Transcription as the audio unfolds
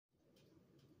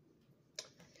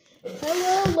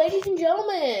Hello, ladies and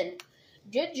gentlemen.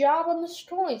 Good job on the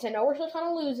points. I know we're still kind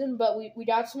of losing, but we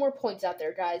got some more points out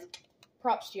there, guys.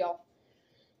 Props to y'all.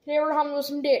 Today we're hopping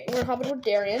with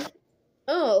Darian.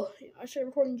 Oh, I started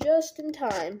recording just in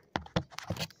time.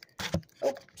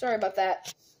 Oh, sorry about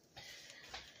that.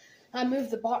 I moved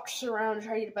the box around to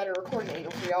try to get a better recording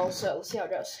angle for y'all, so let's see how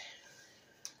it goes.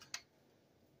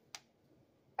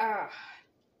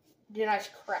 Did a nice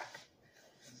crack.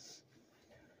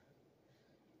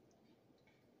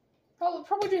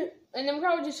 Probably do, and then we'll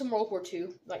probably do some World War II,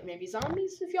 like maybe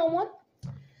zombies if y'all want.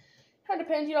 Kind of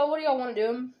depends, you know, what do y'all want to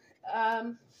do?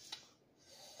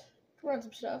 Run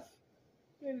some stuff.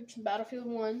 Maybe some Battlefield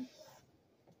 1.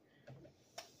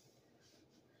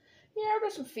 Yeah, I'll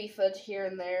do some FIFA here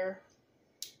and there.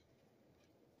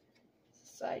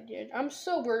 Side gig. I'm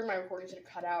so worried my recording's gonna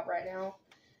cut out right now.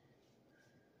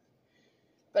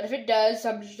 But if it does,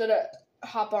 I'm just gonna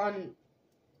hop on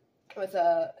with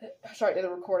start the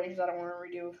other recording because I don't want to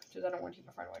redo because I don't want to keep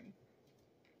my friend waiting.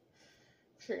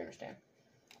 I'm sure you understand.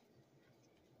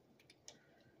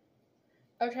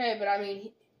 Okay, but I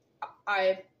mean,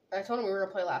 I told him we were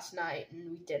gonna play last night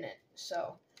and we didn't,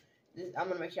 so I'm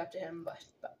gonna make it up to him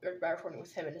by recording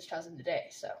with him and his cousin today.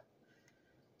 So.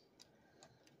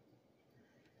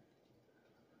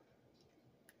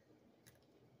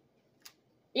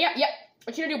 Yeah.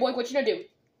 What you gonna do, boy? What you gonna do?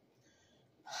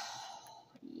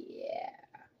 Yeah.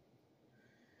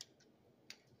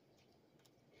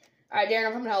 Alright, Darren,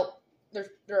 I'm coming to help.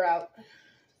 They're out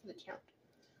for the count.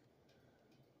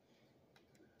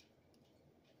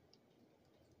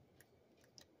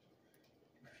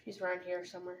 He's around here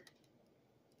somewhere.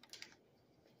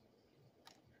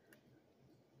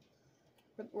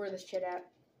 Where's this kid at?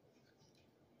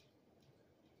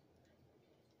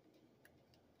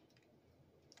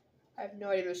 I have no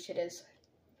idea where this shit is.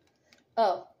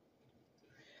 Oh.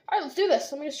 Alright, let's do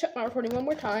this. Let me just check my recording one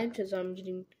more time, because I'm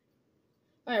getting...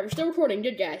 Alright, we're still recording.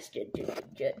 Good, guys. Good.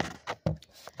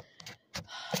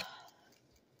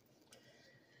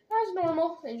 As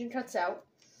normal, the engine cuts out.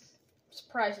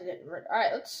 Surprised it didn't work.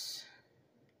 Alright, let's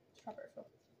stop airfield.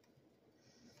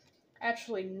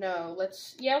 Actually, no.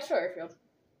 Let's start airfield.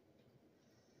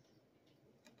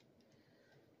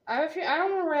 I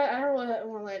don't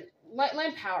want to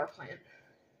land power plant.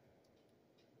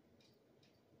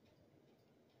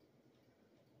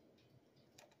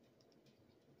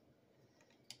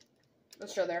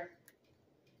 Let's go there.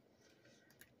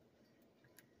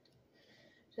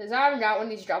 Since I haven't got one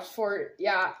of these drops for,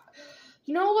 yeah.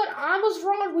 You know what? I was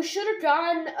wrong. We should have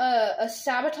gotten a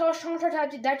sabotage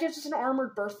contract. That gives us an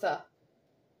armored Bertha.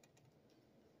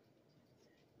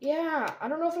 Yeah, I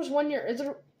don't know if there's one near. Is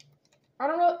there? I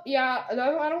don't know. Yeah, I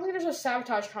don't think there's a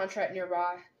sabotage contract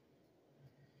nearby.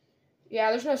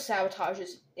 Yeah, there's no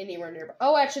sabotages anywhere nearby.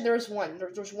 Oh, actually, there is one.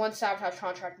 There's one sabotage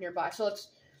contract nearby.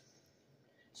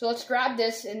 So let's grab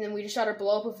this, and then we just gotta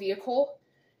blow up a vehicle,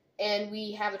 and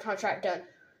we have the contract done.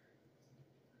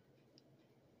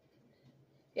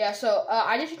 Yeah, so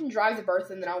I just can drive the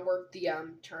Bertha, and then I'll work the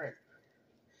turret.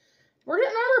 We're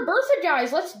getting armored Bertha,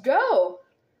 guys. Let's go.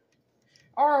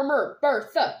 Armor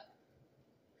Bertha.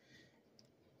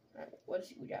 What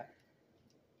we got?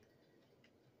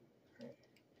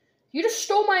 You just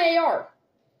stole my AR.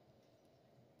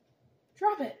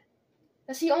 Drop it.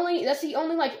 That's the only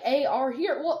like AR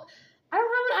here. Well, I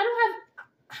don't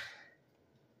have.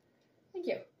 Thank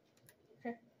you.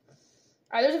 Okay.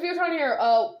 All right, there's a vehicle on here.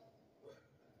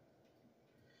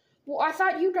 Well, I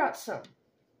thought you got some.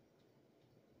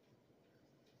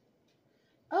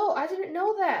 Oh, I didn't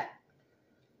know that.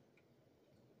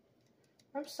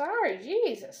 I'm sorry,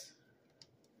 Jesus.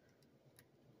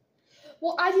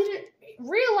 Well, I didn't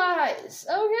realize.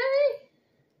 Okay.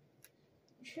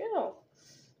 Chill.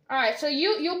 Alright, so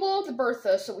you'll blow up the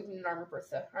Bertha so we can an armored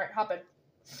Bertha. Alright, hop in.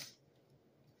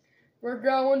 We're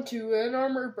going to an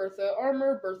armored Bertha.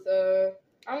 Armored Bertha.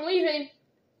 I'm leaving.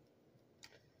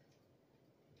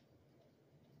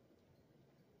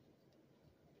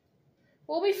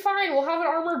 We'll be fine. We'll have an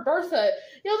armored Bertha.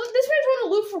 You know, this man's going to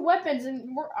loot for weapons,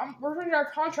 and we're getting our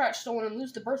contract stolen and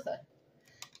lose the Bertha.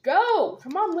 Go!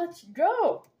 Come on, let's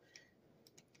go.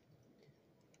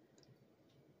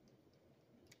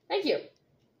 Thank you.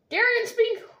 Darian,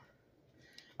 speak.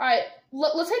 Alright,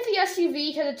 let's hit the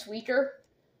SUV because it's weaker.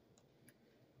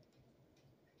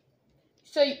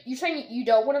 So, you're saying you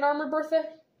don't want an armored Bertha?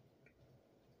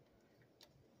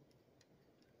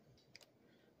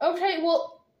 Okay,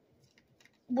 well,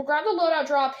 we'll grab the loadout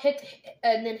drop,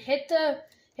 and then hit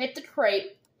the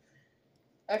crate.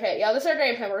 Okay, yeah, this is our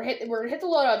game plan. We're gonna hit the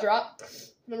loadout drop,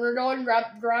 and then we're gonna go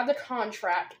and grab the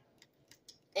contract,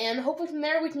 and hopefully from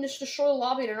there we can just destroy the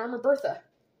lobby in an armored Bertha.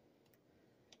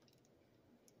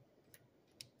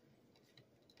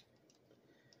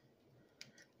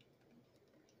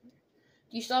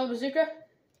 Do you still have a bazooka?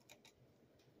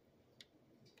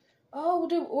 Oh,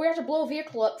 dude, we have to blow a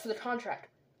vehicle up for the contract.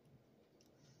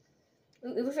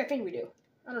 At least I think we do.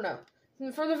 I don't know.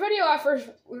 From the video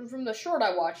from the short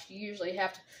I watched, you usually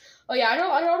have to. Oh yeah, I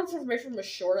know this information from a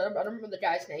short. I don't remember the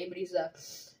guy's name, but he's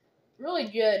really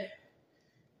good.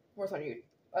 Warzone.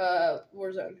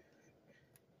 Warzone.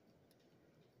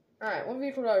 All right, what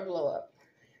vehicle do I blow up?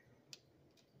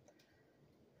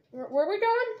 Where are we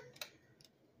going?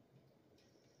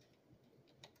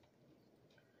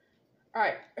 All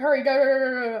right, hurry,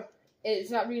 go.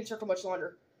 It's not being circled much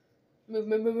longer. Move.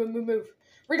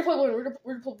 Redeploy balloon,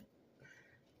 redeploy.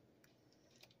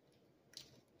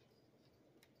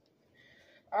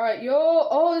 All right, yo.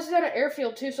 Oh, this is at an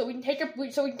airfield too, so we can take a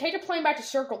plane back to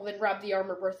circle, then grab the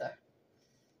armored Bertha.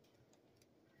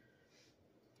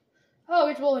 Oh,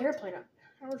 we have to blow an airplane up.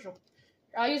 Original.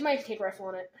 I'll use my anti-tank rifle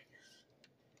on it.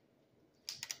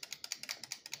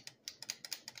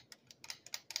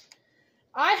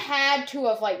 I had to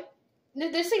have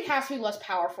this thing has to be less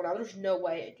powerful now. There's no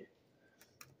way.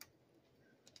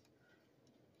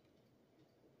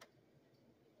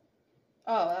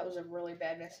 Oh, that was a really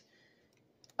bad miss.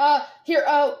 Here,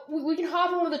 we can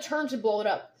hop in one of the turns and blow it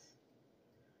up.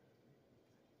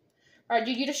 Alright,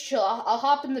 dude, you just chill. I'll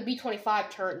hop in the B-25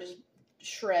 turn and just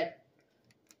shred.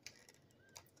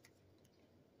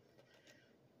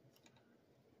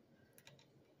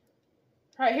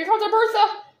 Alright, here comes our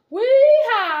Bertha!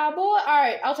 Wee-ha, boy!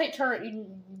 Alright, I'll take turn. You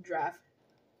can drive.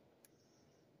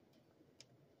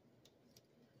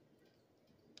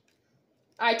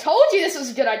 I told you this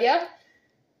was a good idea.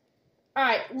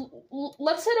 Alright,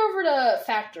 let's head over to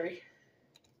factory.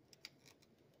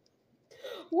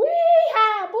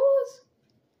 Wee-ha, boys!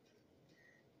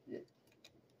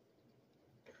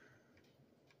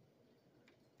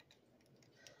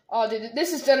 Oh, dude,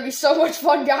 this is gonna be so much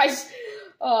fun, guys.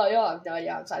 Oh, y'all have no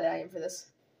idea how excited I am for this.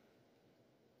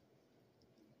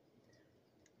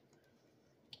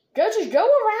 Just go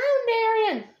around,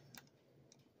 Darian.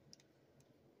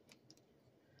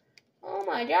 Oh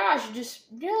my gosh,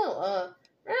 just go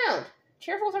around.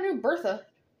 Careful with our new Bertha.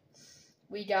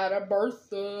 We got a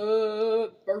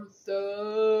Bertha.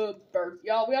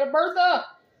 Y'all, we got a Bertha.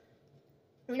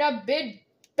 We got Big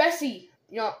Bessie.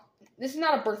 Y'all, this is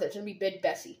not a Bertha, it's gonna be Big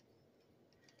Bessie.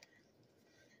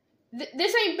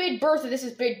 This ain't Big Bertha, this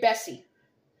is Big Bessie.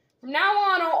 From now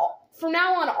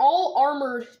on, all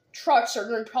armored trucks are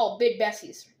going to be called Big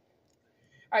Bessies.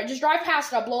 Alright, just drive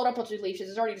past it. I'll blow it up once we leave, because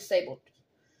it's already disabled.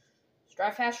 Just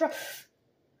drive past it.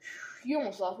 We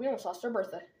almost lost our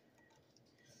Bertha.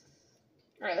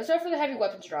 Alright, let's go for the heavy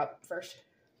weapons drop first.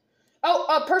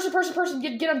 Oh, person.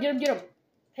 Get him.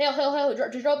 Hill.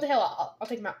 Just go up the hill. I'll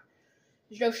take him out.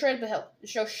 Just go straight up the hill.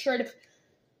 Just go straight up.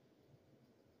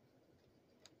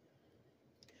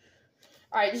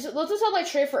 Alright, let's just have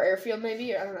straight for airfield,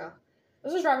 maybe. I don't know.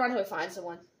 Let's just drive around until we find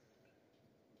someone.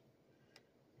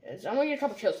 I'm gonna get a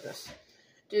couple kills with this.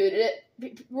 Dude,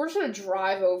 we're just gonna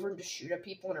drive over and just shoot at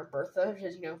people in our Bertha,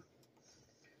 because,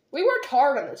 we worked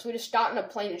hard on this. We just got in a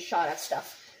plane and shot at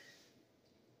stuff.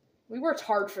 We worked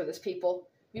hard for this, people.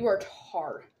 We worked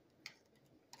hard.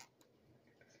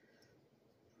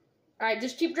 Alright,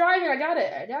 just keep driving. I got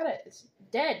it. It's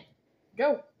dead.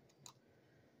 Go.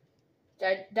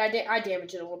 I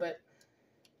damaged it a little bit.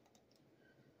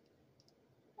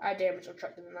 I damaged the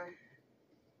truck, didn't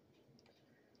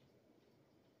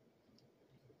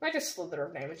I just slither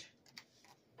of damage.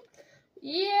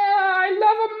 Yeah, I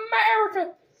love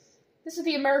America! This is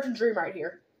the American dream right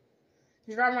here.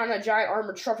 He's driving around a giant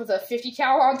armored truck with a 50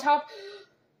 cal on top.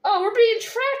 Oh, we're being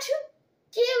tracked?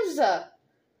 Who gives a?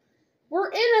 We're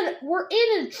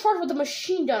in a truck with a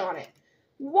machine gun on it.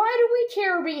 Why do we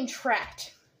care we're being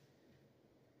tracked?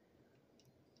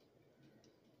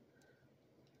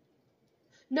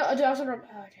 No, I was gonna.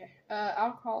 Okay.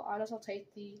 Alcohol. I guess I'll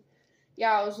take the.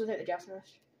 Yeah, I was gonna take the gas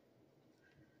mask.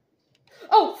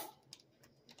 Oh!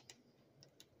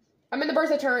 I'm in the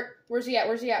Bertha turret. Where's he at?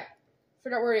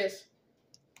 Figure out where he is.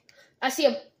 I see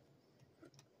him.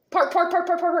 Park.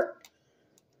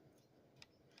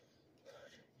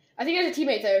 I think he has a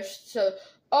teammate there, so.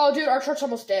 Oh, dude, our truck's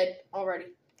almost dead already.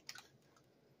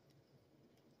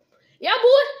 Yeah,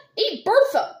 boy! Eat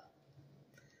Bertha!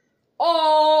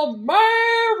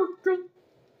 America!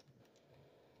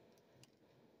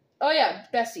 Oh, yeah,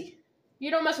 Bessie.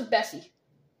 You don't mess with Bessie.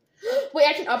 Wait,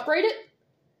 I can upgrade it?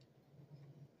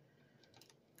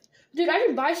 Dude, I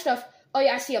can buy stuff. Oh,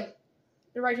 yeah, I see them.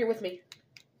 They're right here with me.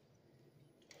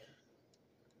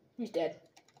 He's dead.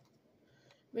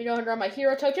 Let me go and grab my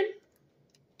hero token.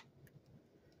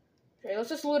 Okay, let's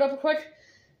just loot up real quick.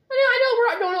 I know we're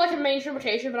not doing like a mainstream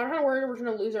rotation, but I'm kind of worried we're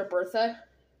going to lose our Bertha.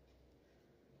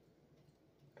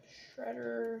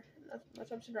 Shredder.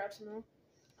 Let's grab some more.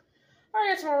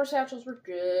 Alright, got some armor satchels. We're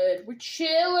good. We're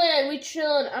chilling. We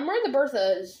chilling. I'm worried the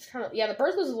Bertha is kind of... Yeah, the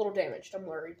Bertha's a little damaged. I'm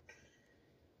worried.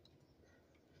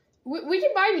 We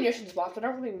can buy munitions box, but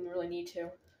I don't really need to.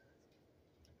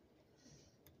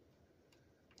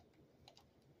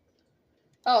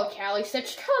 Oh, Callie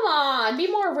Stitch. Come on. Be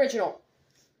more original.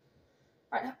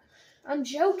 Alright. I'm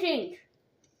joking.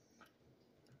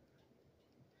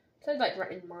 Sounds like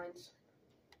right in mines.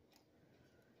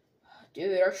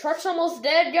 Dude, our truck's almost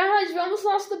dead, guys. We almost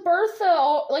lost the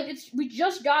Bertha. We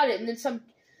just got it, and then some...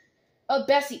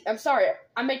 Bessie. I'm sorry.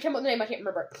 I may come up with the name. I can't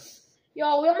remember.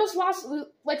 Y'all, we almost lost...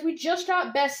 We just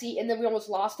got Bessie, and then we almost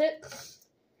lost it.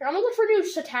 Here, I'm gonna look for a new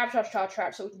sabotage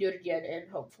trap so we can do it again, and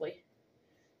hopefully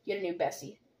get a new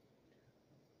Bessie.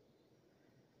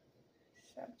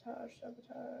 Sabotage.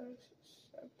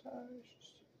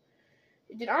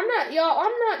 Dude, I'm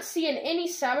not seeing any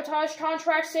sabotage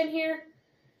contracts in here.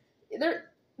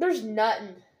 There's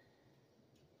nothing.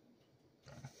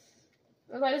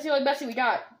 That's the only Bessie we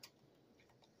got.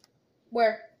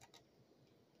 Where?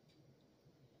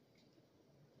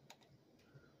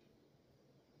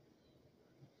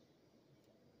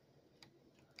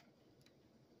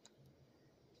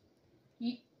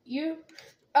 You?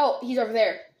 Oh, he's over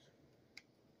there.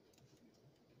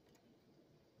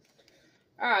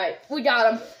 Alright, we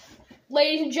got him.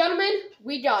 Ladies and gentlemen,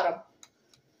 we got him.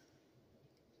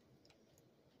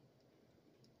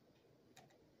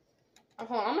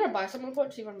 Hold on, I'm gonna buy something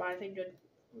quick, see if I can buy anything good.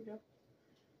 Here we go.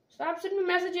 Stop sending me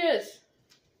messages.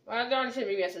 Well, they're not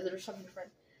sending me messages, there's something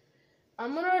different.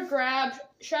 I'm gonna grab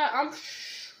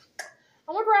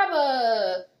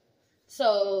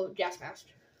gas mask.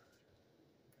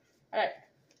 Alright.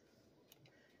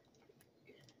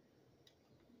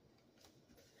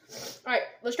 Alright,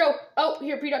 let's go. Oh,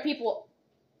 here, pre-dot people.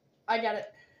 I got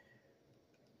it.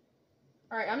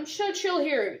 Alright, I'm just gonna chill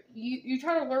here. You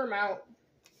try to lure them out.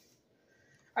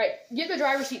 Alright, get the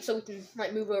driver's seat so we can,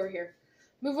 move over here.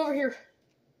 Move over here.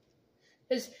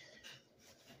 Because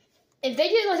if they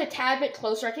get, a tad bit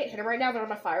closer, I can't hit them right now, they're on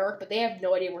my firework, but they have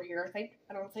no idea we're here, I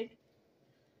don't think.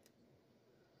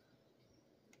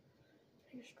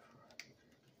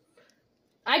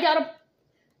 I got him.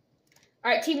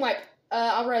 Alright, team wipe.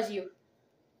 I'll res you.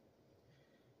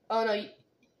 Oh, no,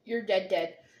 you're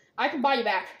dead. I can buy you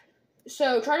back.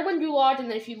 So, try to win Gulag, and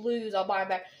then if you lose, I'll buy him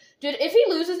back. Dude, if he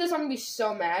loses this, I'm gonna be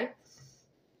so mad.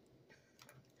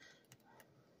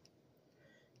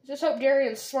 Just hope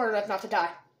Darian's smart enough not to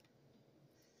die.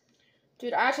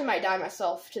 Dude, I actually might die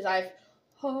myself, because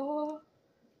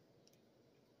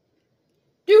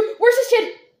Dude, where's this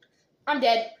kid? I'm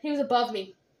dead. He was above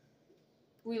me.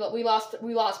 We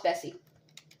lost Bessie.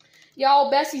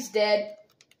 Y'all, Bessie's dead.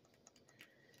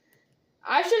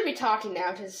 I shouldn't be talking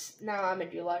now, because now I'm in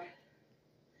Gulag.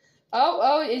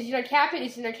 Oh, is he gonna cap it?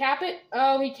 Is he gonna cap it?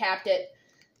 Oh, he capped it.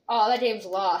 Oh, that game's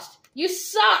lost. You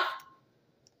suck!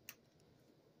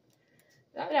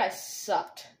 That guy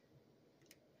sucked.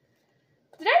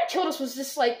 The guy who killed us was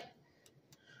just okay,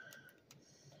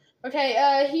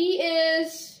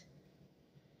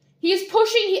 he's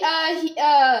pushing, alright,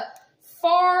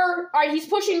 he's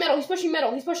pushing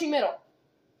middle.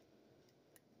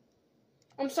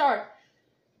 I'm sorry.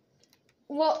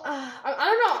 Well, I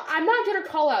don't know. I'm not good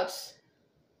at callouts.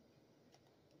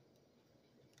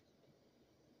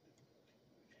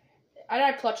 I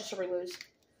gotta clutch this or we lose.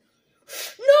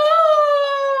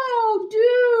 No!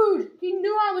 Dude! He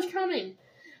knew I was coming.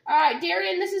 Alright,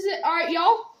 Darian, this is it. Alright,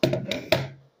 y'all.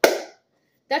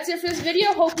 That's it for this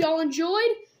video. Hope y'all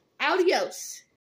enjoyed. Adios.